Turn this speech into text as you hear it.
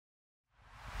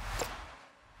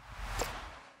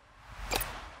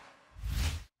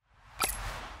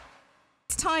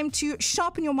time to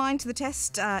sharpen your mind to the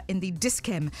test in the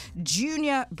Dis-Chem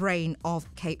Junior Brain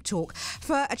of CapeTalk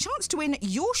for a chance to win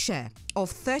your share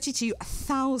of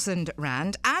 32,000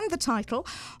 Rand and the title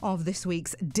of this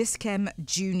week's Dis-Chem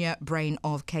Junior Brain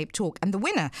of CapeTalk. And the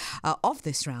winner of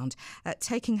this round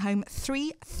taking home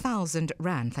 3,000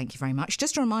 Rand. Thank you very much.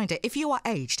 Just a reminder, if you are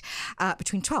aged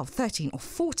between 12, 13 or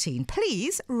 14,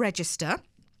 please register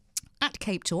at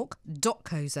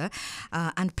capetalk.coza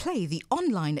and play the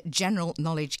online general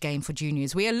knowledge game for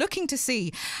juniors. We are looking to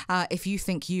see if you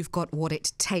think you've got what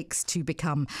it takes to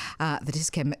become the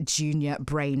Dis-Chem Junior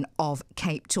Brain of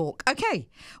CapeTalk. Okay,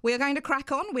 we are going to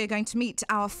crack on. We are going to meet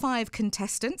our 5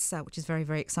 contestants, which is very,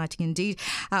 very exciting indeed.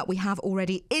 We have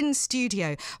already in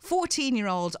studio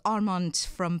 14-year-old Armand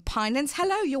from Pinelands.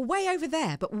 Hello, you're way over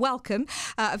there, but welcome.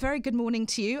 A very good morning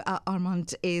to you.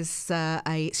 Armand is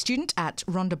a student at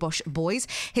Rondebosch Boys.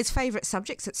 His favourite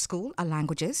subjects at school are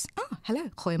languages. Hello.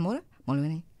 Goeiemôre.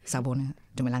 Molweni. Sabone.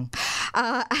 Dumelang.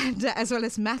 And as well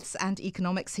as maths and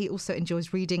economics, he also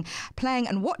enjoys reading, playing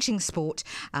and watching sport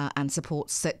and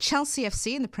supports Chelsea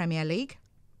FC in the Premier League.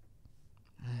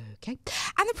 Okay.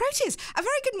 And the Proteas. A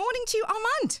very good morning to you,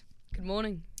 Armand. Good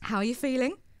morning. How are you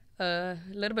feeling? A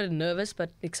little bit nervous,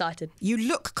 but excited. You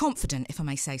look confident, if I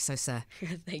may say so, sir.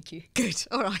 Thank you. Good.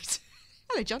 All right.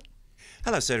 Hello, John.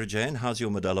 Hello, Sarah Jane. How's your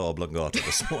medulla oblongata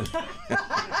this morning?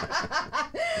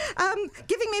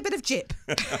 Giving me a bit of jip.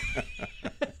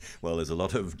 Well, there's a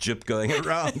lot of jip going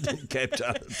around in Cape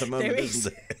Town at the moment,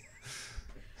 isn't there?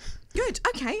 Good.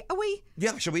 Okay. Are we?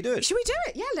 Yeah, shall we do it? Should we do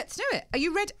it? Yeah, let's do it. Are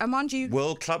you ready? Mind you.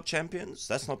 World Club Champions.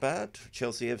 That's not bad.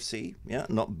 Chelsea FC. Yeah,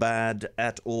 not bad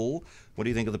at all. What do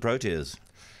you think of the Proteas?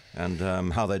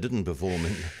 And how they didn't perform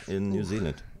in New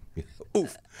Zealand?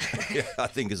 Oof. Yeah, I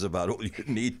think is about all you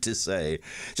need to say.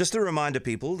 Just a reminder,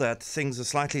 people, that things are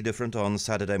slightly different on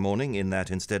Saturday morning in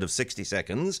that instead of 60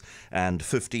 seconds and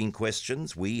 15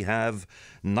 questions, we have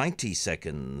 90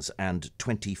 seconds and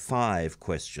 25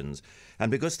 questions.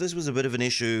 And because this was a bit of an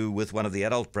issue with one of the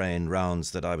adult brain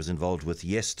rounds that I was involved with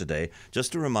yesterday,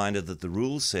 just a reminder that the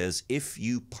rule says if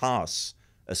you pass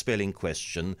a spelling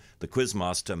question, the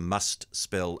quizmaster must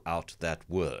spell out that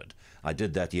word. I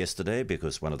did that yesterday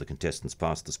because one of the contestants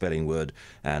passed the spelling word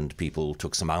and people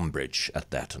took some umbrage at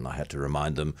that, and I had to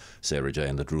remind them, Sarah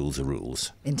Jane, that rules are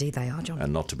rules. Indeed they are, John.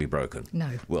 And not to be broken.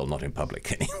 No. Well, not in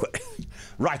public anyway.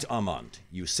 Right, Armand,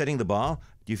 you're setting the bar.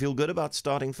 Do you feel good about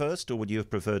starting first, or would you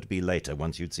have preferred to be later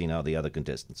once you'd seen how the other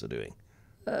contestants are doing?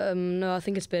 No, I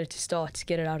think it's better to start, to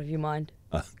get it out of your mind.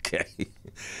 Okay.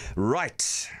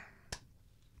 Right.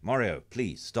 Mario,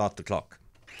 please start the clock.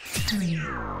 3,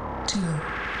 2,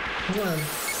 1.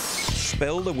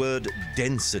 Spell the word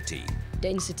density.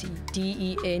 Density.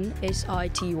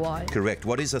 D-E-N-S-I-T-Y. Correct.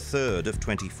 What is a third of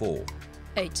 24?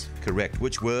 8. Correct.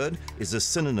 Which word is a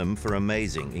synonym for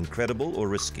amazing, incredible or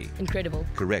risky? Incredible.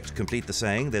 Correct. Complete the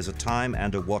saying, there's a time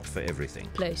and a what for everything.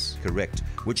 Place. Correct.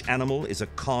 Which animal is a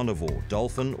carnivore,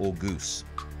 dolphin or goose?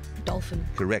 Dolphin.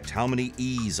 Correct. How many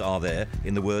E's are there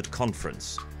in the word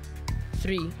conference?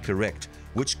 3. Correct.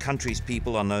 Which country's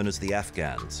people are known as the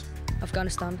Afghans?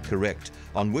 Afghanistan. Correct.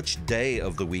 On which day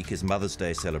of the week is Mother's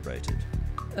Day celebrated?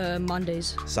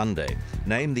 Mondays. Sunday.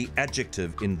 Name the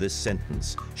adjective in this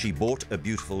sentence. She bought a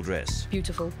beautiful dress.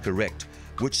 Beautiful. Correct.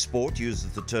 Which sport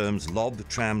uses the terms lob,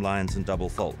 tramlines and double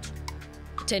fault?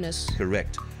 Tennis.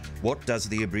 Correct. What does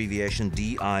the abbreviation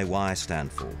DIY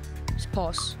stand for?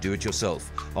 Pass. Do it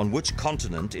yourself. On which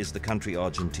continent is the country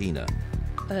Argentina?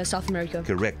 South America.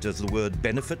 Correct. Does the word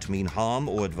benefit mean harm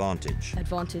or advantage?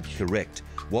 Advantage. Correct.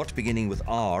 What, beginning with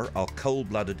R, are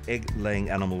cold-blooded egg-laying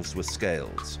animals with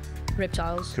scales?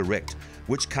 Reptiles. Correct.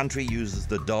 Which country uses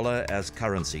the dollar as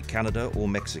currency, Canada or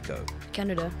Mexico?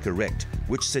 Canada. Correct.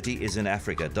 Which city is in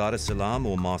Africa, Dar es Salaam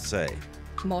or Marseille?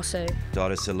 Marseille.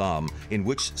 Dar es Salaam. In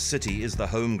which city is the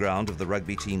home ground of the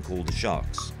rugby team called the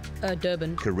Sharks?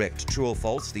 Durban. Correct. True or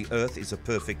false, the Earth is a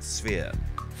perfect sphere?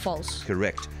 False.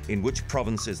 Correct. In which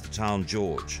province is the town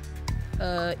George?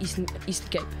 Eastern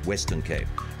Cape. Western Cape.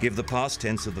 Give the past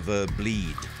tense of the verb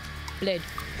bleed. Bled.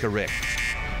 Correct.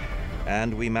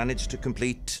 And we managed to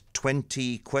complete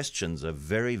 20 questions. A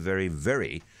very, very,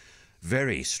 very,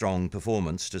 very strong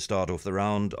performance to start off the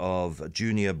round of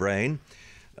Junior Brain.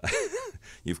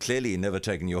 You've clearly never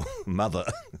taken your mother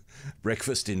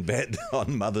breakfast in bed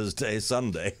on Mother's Day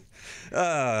Sunday.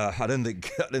 I don't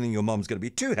think your mom's going to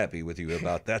be too happy with you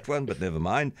about that one, but never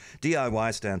mind.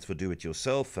 DIY stands for do it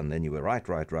yourself, and then you were right.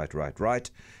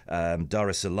 Dar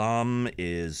es Salaam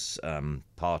is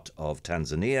part of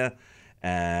Tanzania,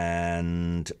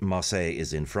 and Marseille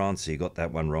is in France, so you got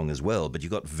that one wrong as well. But you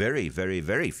got very, very,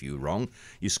 very few wrong.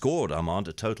 You scored, Armand,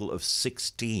 a total of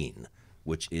 16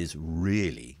 which is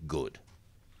really good.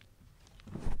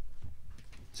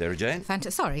 Sarah Jane?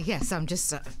 Sorry, yes, I'm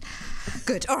just...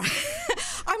 good, all right.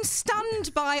 I'm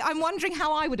stunned by... I'm wondering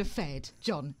how I would have fared,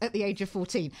 John, at the age of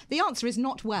 14. The answer is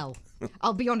not well.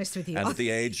 I'll be honest with you. And at the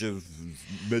age of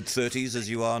mid-30s as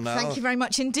you are now? Thank you very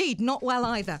much indeed. Not well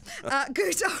either.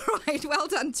 Good. All right. Well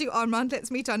done to Armand.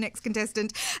 Let's meet our next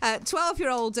contestant.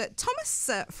 12-year-old Thomas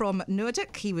from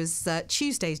Noorduk. He was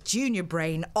Tuesday's junior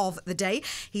brain of the day.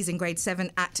 He's in grade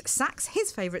 7 at Sachs.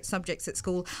 His favourite subjects at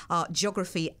school are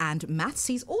geography and maths.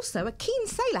 He's also a keen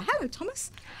sailor. Hello,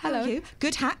 Thomas. Hello. How are you?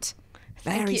 Good hat.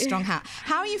 Very strong hat.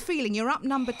 How are you feeling? You're up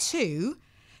number 2.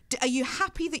 Are you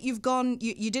happy that you've gone?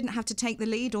 You didn't have to take the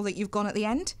lead, or that you've gone at the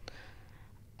end?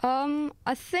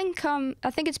 I think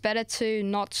it's better to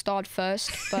not start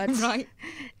first, but Right.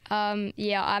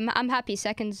 Yeah, I'm happy.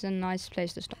 Second's a nice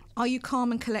place to start. Are you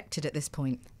calm and collected at this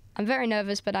point? I'm very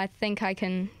nervous, but I think I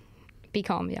can be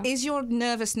calm. Yeah. Is your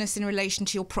nervousness in relation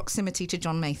to your proximity to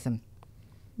John Matham?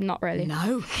 Not really.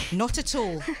 No, not at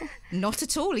all. Not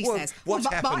at all, he says. What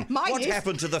Well, happened? mine What is.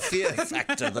 happened to the fear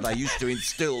factor that I used to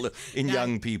instill in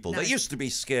young people? no. They used to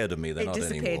be scared of me. They're It not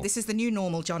disappeared. anymore. This is the new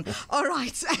normal, John. All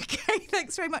right. Okay.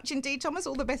 Thanks very much indeed, Thomas.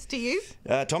 All the best to you.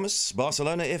 Thomas,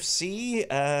 Barcelona FC,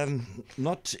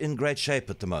 not in great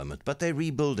shape at the moment, but they're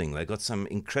rebuilding. They've got some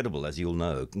incredible, as you'll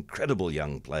know, incredible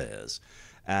young players.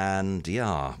 And,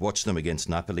 yeah, watch them against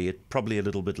Napoli. It probably a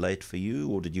little bit late for you,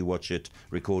 or did you watch it,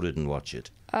 recorded and watch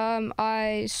it?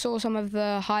 I saw some of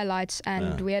the highlights,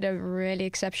 and we had a really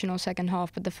exceptional second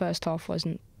half, but the first half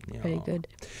wasn't really good.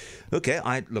 Okay,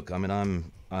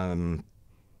 I'm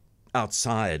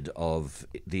outside of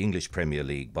the English Premier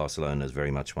League. Barcelona is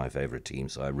very much my favourite team,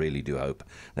 so I really do hope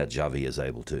that Xavi is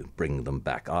able to bring them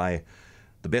back.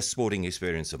 The best sporting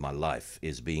experience of my life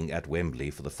is being at Wembley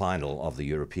for the final of the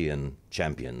European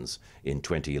Champions in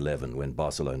 2011 when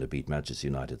Barcelona beat Manchester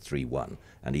United 3-1.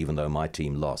 And even though my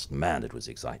team lost, man, it was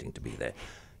exciting to be there.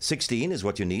 16 is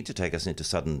what you need to take us into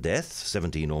sudden death.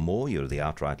 17 or more, you're the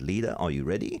outright leader. Are you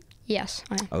ready? Yes,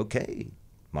 I am. Okay.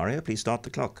 Mario, please start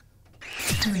the clock.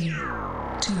 3,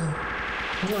 2,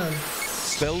 1.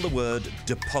 Spell the word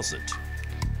deposit.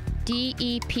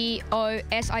 DEPOSIT.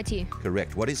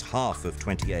 Correct. What is half of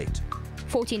 28?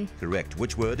 14. Correct.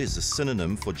 Which word is a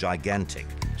synonym for gigantic?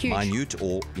 Huge. Minute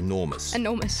or enormous?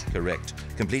 Enormous. Correct.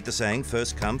 Complete the saying,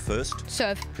 first come, first.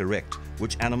 Serve. Correct.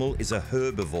 Which animal is a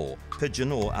herbivore?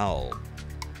 Pigeon or owl?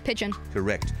 Pigeon.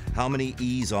 Correct. How many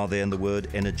E's are there in the word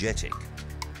energetic?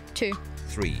 2.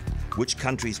 3. Which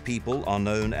country's people are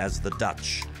known as the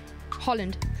Dutch?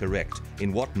 Holland. Correct.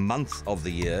 In what month of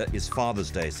the year is Father's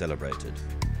Day celebrated?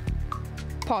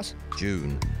 Pass.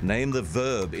 June. Name the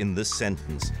verb in this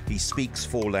sentence. He speaks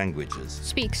 4 languages.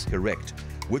 Speaks. Correct.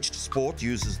 Which sport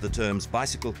uses the terms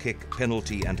bicycle kick,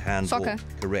 penalty, and handball? Soccer.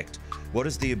 Correct. What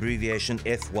does the abbreviation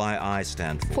FYI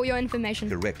stand for? For your information.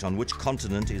 Correct. On which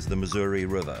continent is the Missouri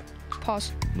River?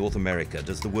 Pass. North America.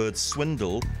 Does the word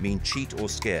swindle mean cheat or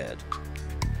scared?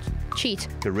 Cheat.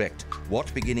 Correct.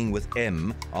 What beginning with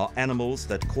M are animals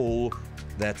that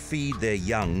feed their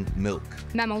young milk?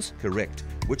 Mammals. Correct.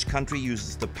 Which country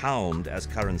uses the pound as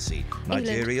currency?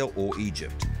 Nigeria or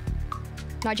Egypt?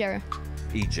 Nigeria.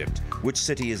 Egypt. Which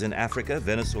city is in Africa,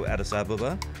 Venice or Addis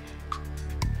Ababa?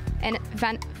 And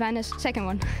Venice. Second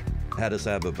one. Addis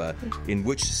Ababa. In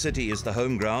which city is the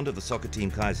home ground of the soccer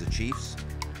team Kaizer Chiefs?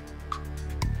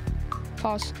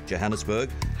 Pass. Johannesburg.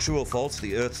 True or false,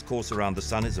 the Earth's course around the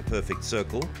sun is a perfect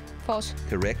circle? False.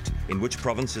 Correct. In which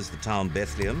province is the town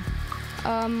Bethlehem?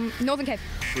 Northern Cape.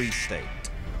 Free State.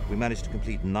 We managed to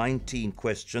complete 19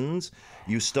 questions.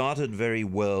 You started very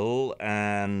well,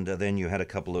 and then you had a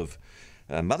couple of...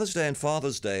 Mother's Day and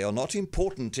Father's Day are not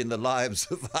important in the lives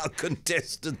of our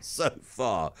contestants so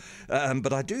far.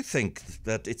 But I do think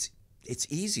that it's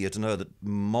easier to know that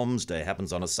Mom's Day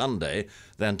happens on a Sunday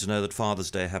than to know that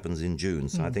Father's Day happens in June.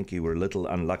 So I think you were a little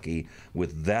unlucky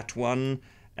with that one.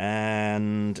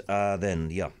 And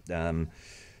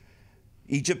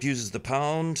Egypt uses the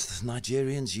pound.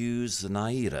 Nigerians use the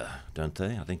naira, don't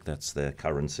they? I think that's their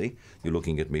currency. You're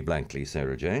looking at me blankly,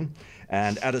 Sarah Jane.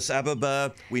 And Addis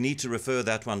Ababa, we need to refer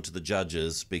that one to the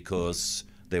judges because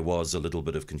there was a little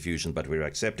bit of confusion, but we're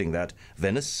accepting that.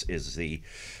 Venice is the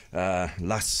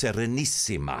La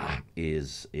Serenissima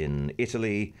is in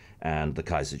Italy, and the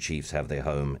Kaizer Chiefs have their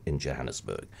home in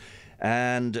Johannesburg.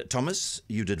 And Thomas,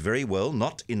 you did very well.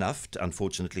 Not enough,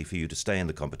 unfortunately, for you to stay in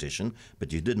the competition,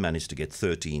 but you did manage to get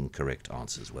 13 correct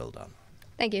answers. Well done.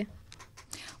 Thank you.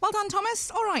 Well done,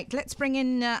 Thomas. All right, let's bring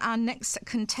in our next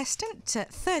contestant,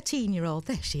 13-year-old.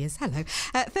 There she is. Hello.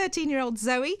 13-year-old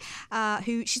Zoe,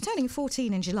 who she's turning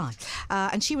 14 in July.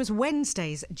 And she was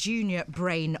Wednesday's junior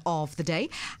brain of the day.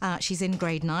 She's in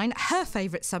grade 9. Her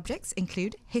favourite subjects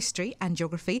include history and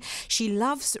geography. She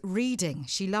loves reading.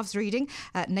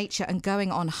 Nature and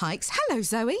going on hikes. Hello,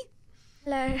 Zoe.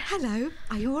 Hello. Hello.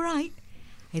 Are you all right?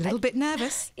 A little bit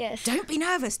nervous? Yes. Don't be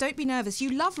nervous. You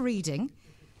love reading.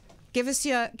 Give us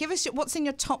your what's in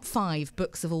your top 5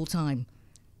 books of all time?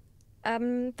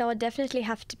 There would definitely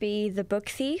have to be The Book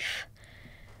Thief,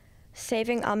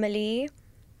 Saving Amelie.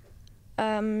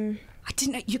 I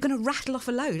didn't know you're going to rattle off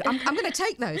a load. I'm going to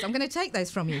take those. I'm going to take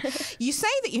those from you. You say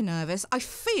that you're nervous.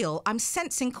 I'm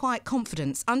sensing quiet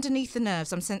confidence. Underneath the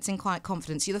nerves, I'm sensing quiet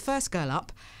confidence. You're the first girl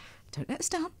up. Don't let us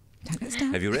down.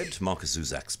 Have you read Marcus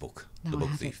Zuzak's book, The Book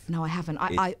Thief? No, I haven't.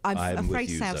 I'm afraid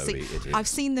to say I've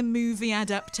seen the movie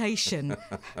adaptation,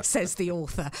 says the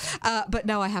author. But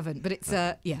no, I haven't. But it's,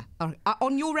 yeah. All right.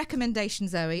 On your recommendation,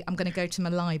 Zoe, I'm going to go to my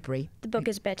library. The book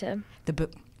is better. The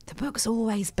book's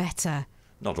always better.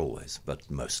 Not always, but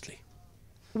mostly.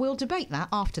 We'll debate that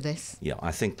after this. Yeah,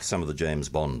 I think some of the James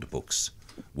Bond books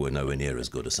were nowhere near as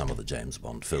good as some of the James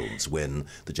Bond films when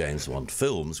the James Bond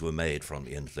films were made from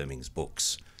Ian Fleming's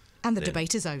books. And the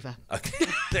debate is over. Okay,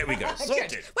 there we go. Sorted.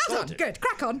 Good. Well done. Good.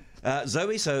 Crack on.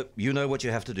 Zoe, so you know what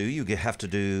you have to do. You have to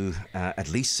do at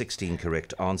least 16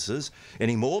 correct answers.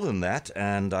 Any more than that,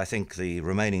 and I think the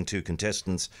remaining 2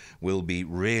 contestants will be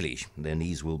their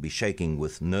knees will be shaking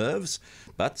with nerves.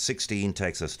 But 16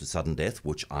 takes us to sudden death,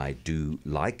 which I do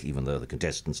like, even though the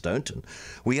contestants don't. And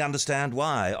we understand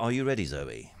why. Are you ready,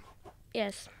 Zoe?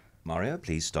 Yes. Mario,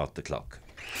 please start the clock.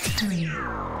 3, 2,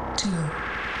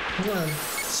 1.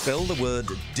 Spell the word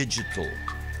digital.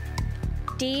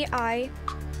 Digital.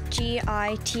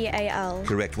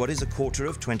 Correct. What is a quarter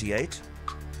of 28?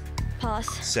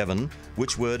 Pass. 7.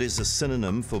 Which word is a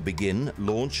synonym for begin,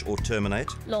 launch, or terminate?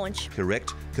 Launch.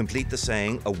 Correct. Complete the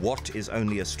saying, a what is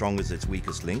only as strong as its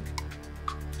weakest link?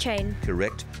 Chain.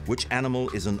 Correct. Which animal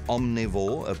is an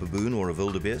omnivore, a baboon or a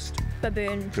wildebeest?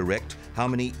 Baboon. Correct. How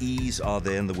many E's are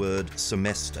there in the word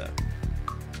semester?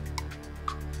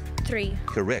 3.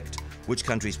 Correct. Which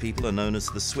country's people are known as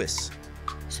the Swiss?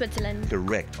 Switzerland.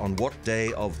 Correct. On what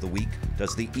day of the week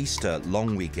does the Easter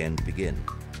long weekend begin?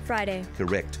 Friday.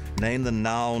 Correct. Name the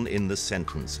noun in this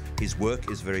sentence. His work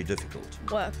is very difficult.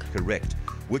 Work. Correct.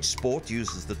 Which sport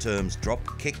uses the terms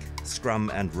drop, kick,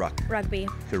 scrum, and ruck? Rugby.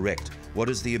 Correct. What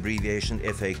does the abbreviation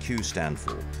FAQ stand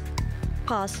for?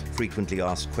 Pass. Frequently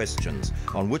asked questions.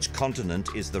 On which continent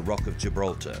is the Rock of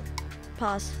Gibraltar?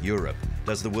 Pass. Europe.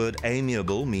 Does the word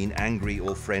amiable mean angry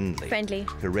or friendly? Friendly.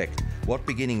 Correct. What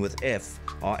beginning with F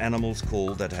are animals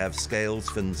called that have scales,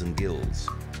 fins, and gills?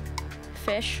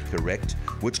 Fish. Correct.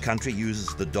 Which country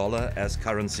uses the dollar as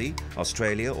currency?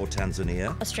 Australia or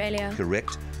Tanzania? Australia.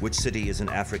 Correct. Which city is in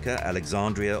Africa?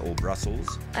 Alexandria or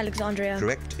Brussels? Alexandria.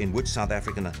 Correct. In which South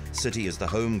African city is the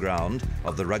home ground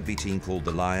of the rugby team called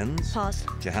the Lions? Pass.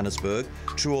 Johannesburg.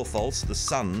 True or false? The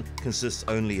sun consists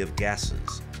only of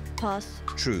gases. Pass.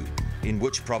 True. In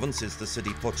which province is the city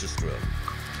Potchefstroom?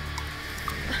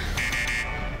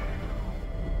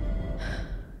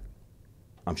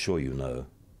 I'm sure you know.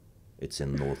 It's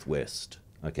in Northwest.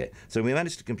 Okay, so we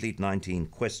managed to complete 19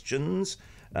 questions.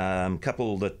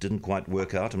 Couple that didn't quite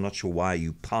work out. I'm not sure why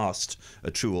you passed a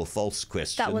true or false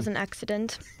question. That was an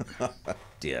accident.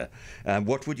 Dear.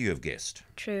 What would you have guessed?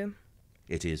 True.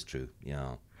 It is true,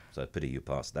 yeah. So pity you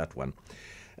passed that one.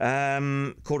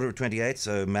 Quarter of 28,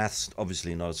 so maths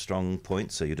obviously not a strong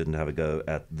point, so you didn't have a go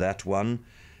at that one.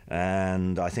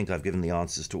 And I think I've given the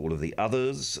answers to all of the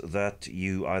others that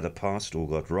you either passed or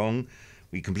got wrong.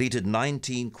 We completed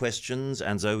 19 questions,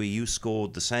 and Zoe, you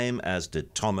scored the same as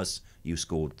did Thomas. You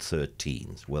scored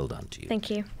 13. Well done to you. Thank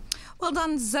you. Well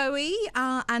done, Zoe.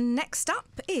 And next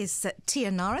up is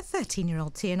Tianara,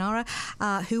 13-year-old Tianara,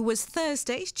 who was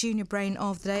Thursday's junior brain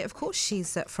of the day. Of course,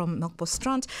 she's from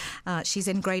Melkbos-Strand. She's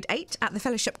in grade 8 at the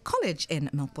Fellowship College in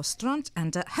Melkbos-Strand,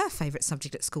 and her favourite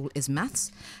subject at school is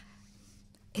maths.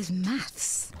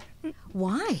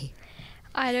 Why?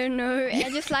 I don't know. I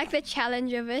just like the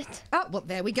challenge of it. Oh, well,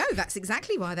 there we go. That's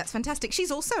exactly why. That's fantastic. She's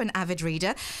also an avid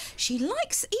reader. She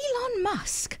likes Elon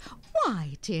Musk.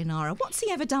 Why, Tianara? What's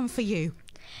he ever done for you?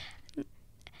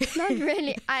 Not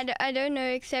really. I don't know,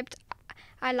 except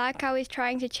I like how he's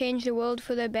trying to change the world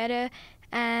for the better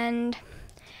and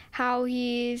how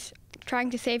he's trying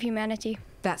to save humanity.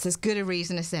 That's as good a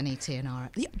reason as any, Tianara.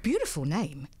 Yeah, beautiful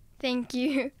name. Thank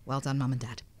you. Well done, Mum and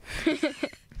Dad.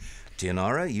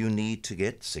 Tianara, you need to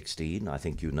get 16. I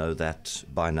think you know that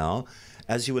by now.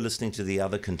 As you were listening to the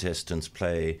other contestants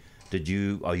play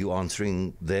Are you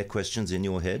answering their questions in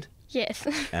your head? Yes.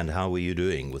 And how were you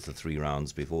doing with the 3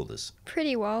 rounds before this?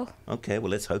 Pretty well. Okay,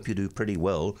 well, let's hope you do pretty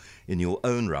well in your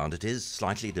own round. It is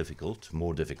slightly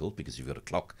more difficult, because you've got a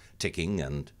clock ticking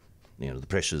and, the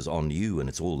pressure's on you and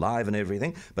it's all live and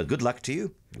everything. But good luck to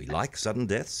you. We like sudden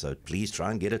deaths, so please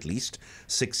try and get at least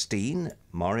 16.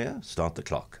 Mario, start the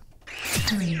clock.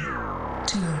 3, 2,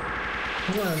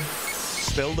 1.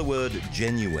 Spell the word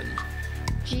genuine.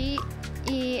 Genuine.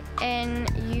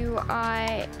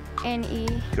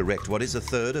 Correct. What is a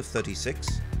third of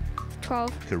 36?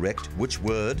 12. Correct. Which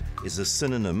word is a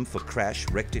synonym for crash,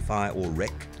 rectify, or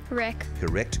wreck? Wreck.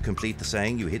 Correct. Complete the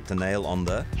saying, you hit the nail on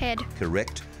the... Head.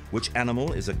 Correct. Which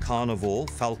animal is a carnivore,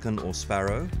 falcon or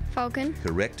sparrow? Falcon.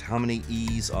 Correct. How many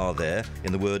E's are there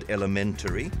in the word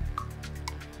elementary?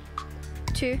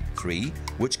 2. 3.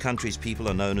 Which country's people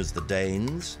are known as the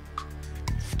Danes?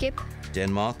 Skip.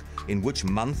 Denmark. In which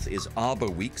month is Arbor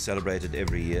Week celebrated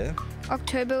every year?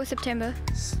 October or September.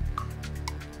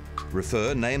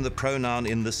 Refer. Name the pronoun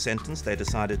in this sentence. They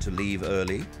decided to leave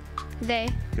early. They.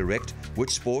 Correct.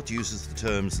 Which sport uses the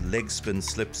terms leg spin,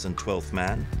 slips, and 12th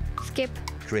man? Skip.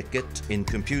 Cricket. In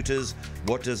computers,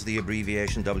 what does the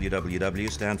abbreviation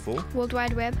WWW stand for? World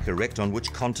Wide Web. Correct. On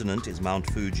which continent is Mount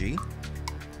Fuji?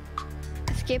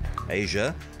 Skip.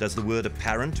 Asia. Does the word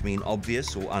apparent mean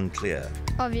obvious or unclear?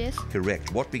 Obvious.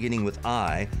 Correct. What beginning with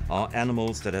I are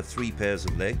animals that have 3 pairs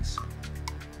of legs?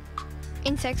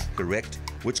 Insects. Correct.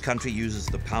 Which country uses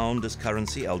the pound as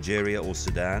currency, Algeria or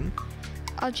Sudan?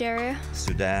 Algeria.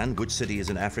 Sudan. Which city is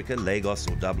in Africa, Lagos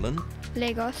or Dublin?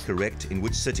 Lagos. Correct. In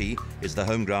which city is the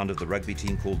home ground of the rugby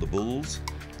team called the Bulls?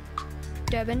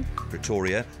 Durban.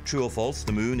 Pretoria. True or false,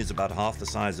 the moon is about half the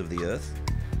size of the Earth?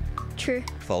 True.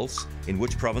 False. In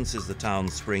which province is the town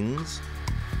Springs?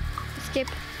 Skip.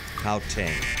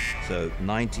 Gauteng. So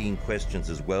 19 questions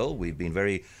as well. We've been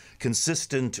very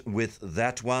consistent with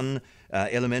that one.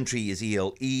 Elementary is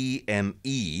ELEMENTARY,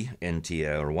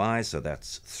 so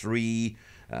that's 3.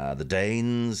 The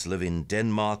Danes live in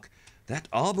Denmark. That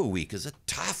Arbor Week is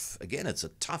it's a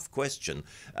tough question.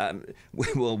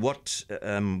 Well, what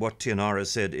Tianara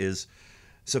said is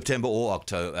September or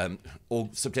October.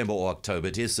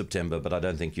 It is September, but I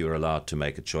don't think you're allowed to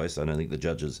make a choice. I don't think the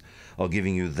judges are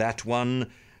giving you that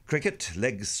one. Cricket,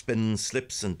 leg spin,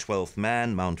 slips, and 12th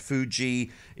man. Mount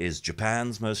Fuji is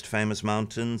Japan's most famous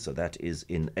mountain, so that is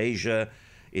in Asia.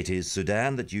 It is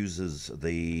Sudan that uses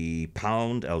the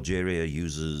pound. Algeria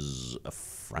uses a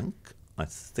franc, I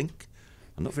think.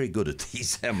 I'm not very good at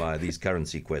these, am I, these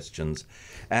currency questions.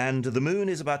 And the moon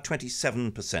is about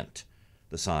 27%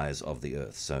 the size of the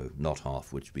Earth, so not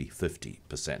half, which would be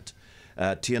 50%.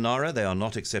 Tianara, they are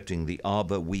not accepting the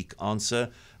Arbor Week answer.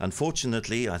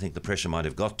 Unfortunately, I think the pressure might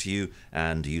have got to you,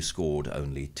 and you scored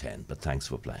only 10. But thanks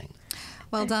for playing.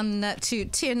 Well done to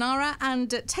Tianara.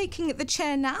 And taking the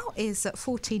chair now is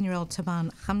 14-year-old Taban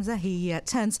Hamza. He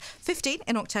turns 15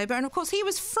 in October. And, of course, he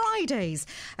was Friday's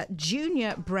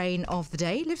junior brain of the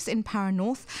day. Lives in Para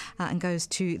North and goes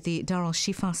to the Dar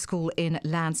al-Shifa school in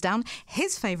Lansdowne.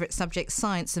 His favourite subject,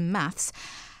 science and maths.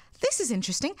 This is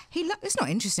interesting. It's not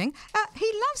interesting.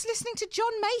 He loves listening to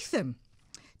John Matham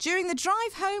during the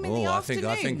drive home in the afternoon.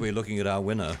 I think we're looking at our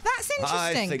winner. That's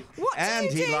interesting. What do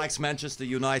you do? He likes Manchester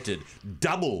United.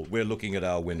 Double, we're looking at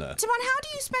our winner. Taban, how do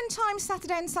you spend time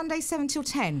Saturday and Sunday 7 till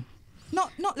 10?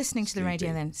 Not listening to the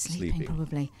radio then. Sleeping.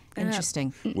 Probably.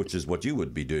 Interesting. Which is what you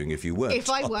would be doing if you weren't. If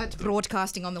I weren't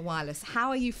broadcasting on the wireless. How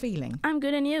are you feeling? I'm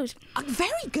good, and you?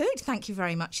 Very good. Thank you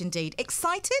very much indeed.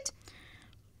 Excited?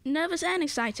 Nervous and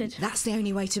excited. That's the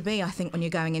only way to be, I think, when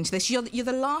you're going into this. You're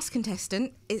the last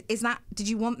contestant. Is that? Did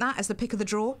you want that as the pick of the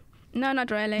draw? No, not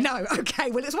really. No,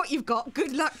 OK. Well, it's what you've got.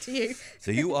 Good luck to you.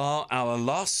 So you are our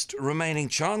last remaining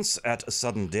chance at a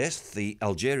sudden death. The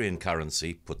Algerian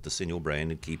currency, put this in your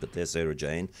brain and keep it there, Sarah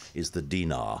Jane, is the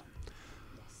dinar.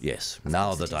 Yes.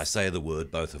 Now that I say the word,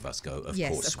 both of us go, of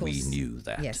course, we knew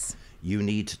that. Yes. You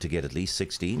need to get at least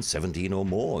 16, 17 or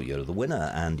more. You're the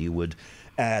winner, and you would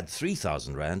add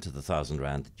 3,000 Rand to the 1,000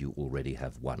 Rand that you already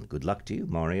have won. Good luck to you,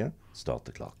 Mario. Start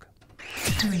the clock.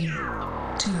 3, 2,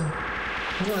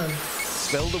 1.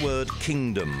 Spell the word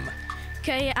kingdom.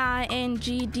 Kingdom.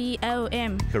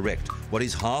 Correct. What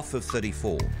is half of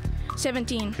 34?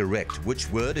 17. Correct. Which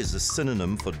word is a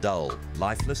synonym for dull?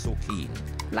 Lifeless or keen?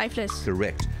 Lifeless.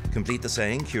 Correct. Complete the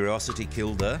saying, curiosity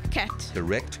killed the... Cat.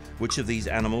 Correct. Which of these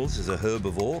animals is a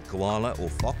herbivore, koala or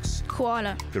fox?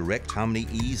 Koala. Correct. How many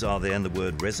E's are there in the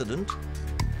word resident?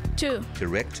 2.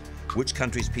 Correct. Which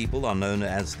country's people are known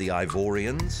as the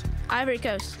Ivorians? Ivory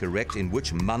Coast. Correct. In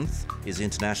which month is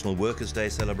International Workers' Day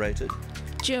celebrated?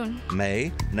 June.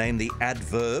 May, name the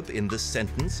adverb in this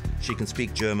sentence. She can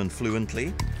speak German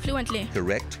fluently. Fluently.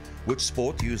 Correct. Which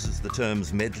sport uses the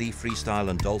terms medley, freestyle,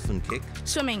 and dolphin kick?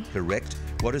 Swimming. Correct.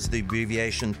 What does the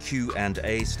abbreviation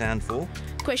Q&A stand for?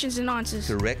 Questions and answers.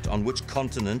 Correct. On which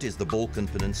continent is the Balkan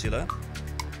Peninsula?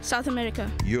 South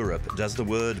America. Europe. Does the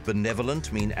word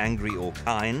benevolent mean angry or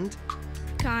kind?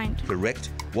 Kind.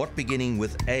 Correct. What beginning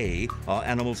with A are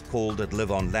animals called that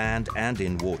live on land and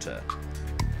in water?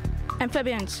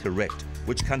 Amphibians. Correct.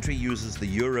 Which country uses the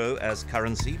euro as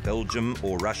currency? Belgium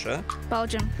or Russia?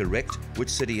 Belgium. Correct. Which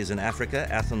city is in Africa?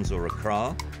 Athens or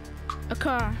Accra?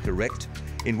 Accra. Correct.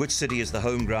 In which city is the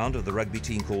home ground of the rugby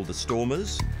team called the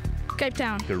Stormers? Cape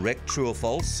Town. Correct. True or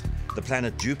false? The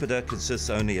planet Jupiter consists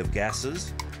only of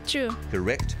gases? True.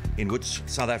 Correct. In which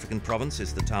South African province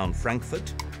is the town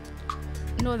Frankfurt?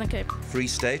 Northern Cape. Free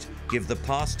State. Give the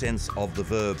past tense of the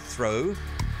verb throw.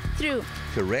 Through.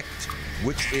 Correct.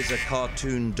 Which is a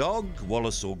cartoon dog,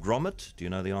 Wallace or Gromit? Do you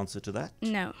know the answer to that?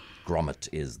 No. Gromit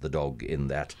is the dog in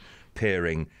that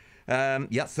pairing.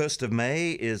 1st of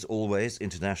May is always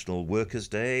International Workers'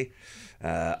 Day.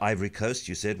 Ivory Coast,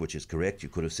 you said, which is correct. You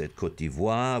could have said Côte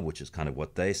d'Ivoire, which is kind of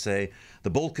what they say.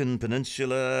 The Balkan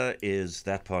Peninsula is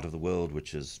that part of the world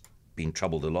which has been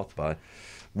troubled a lot by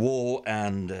war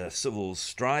and civil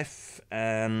strife.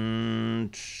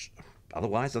 And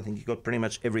otherwise, I think you got pretty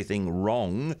much everything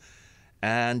wrong.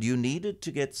 And you needed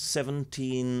to get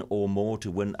 17 or more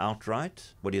to win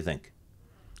outright. What do you think?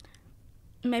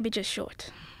 Maybe just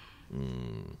short.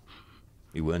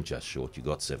 You weren't just short, you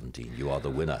got 17. You are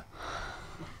the winner.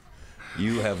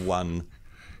 You have won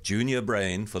Junior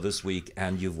Brain for this week,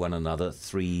 and you've won another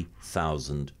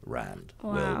 3,000 Rand.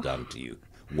 Wow. Well done to you.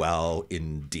 Well,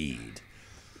 indeed.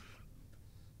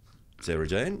 Sarah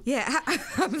Jane? Yeah,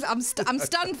 I'm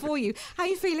stunned for you. How are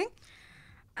you feeling?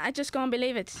 I just can't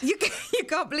believe it. You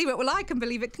can't believe it. Well, I can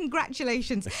believe it.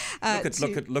 Congratulations.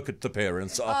 Look at the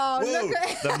parents. Oh, whoa, look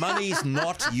at- the money's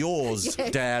not yours,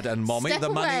 Yes. Dad and Mommy. Step the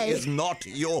money away. is not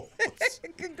yours.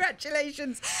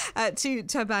 Congratulations to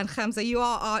Toban Khamza. You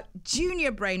are our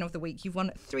Junior Brain of the Week. You've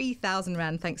won 3,000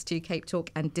 Rand thanks to CapeTalk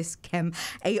and Dis-Chem.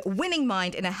 A winning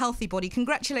mind in a healthy body.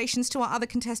 Congratulations to our other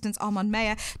contestants, Armand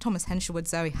Mayer, Thomas Henshelwood,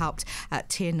 Zoe Haupt,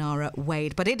 Tianara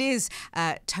Wade. But it is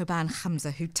Toban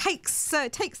Khamza who takes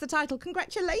the title.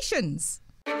 Congratulations.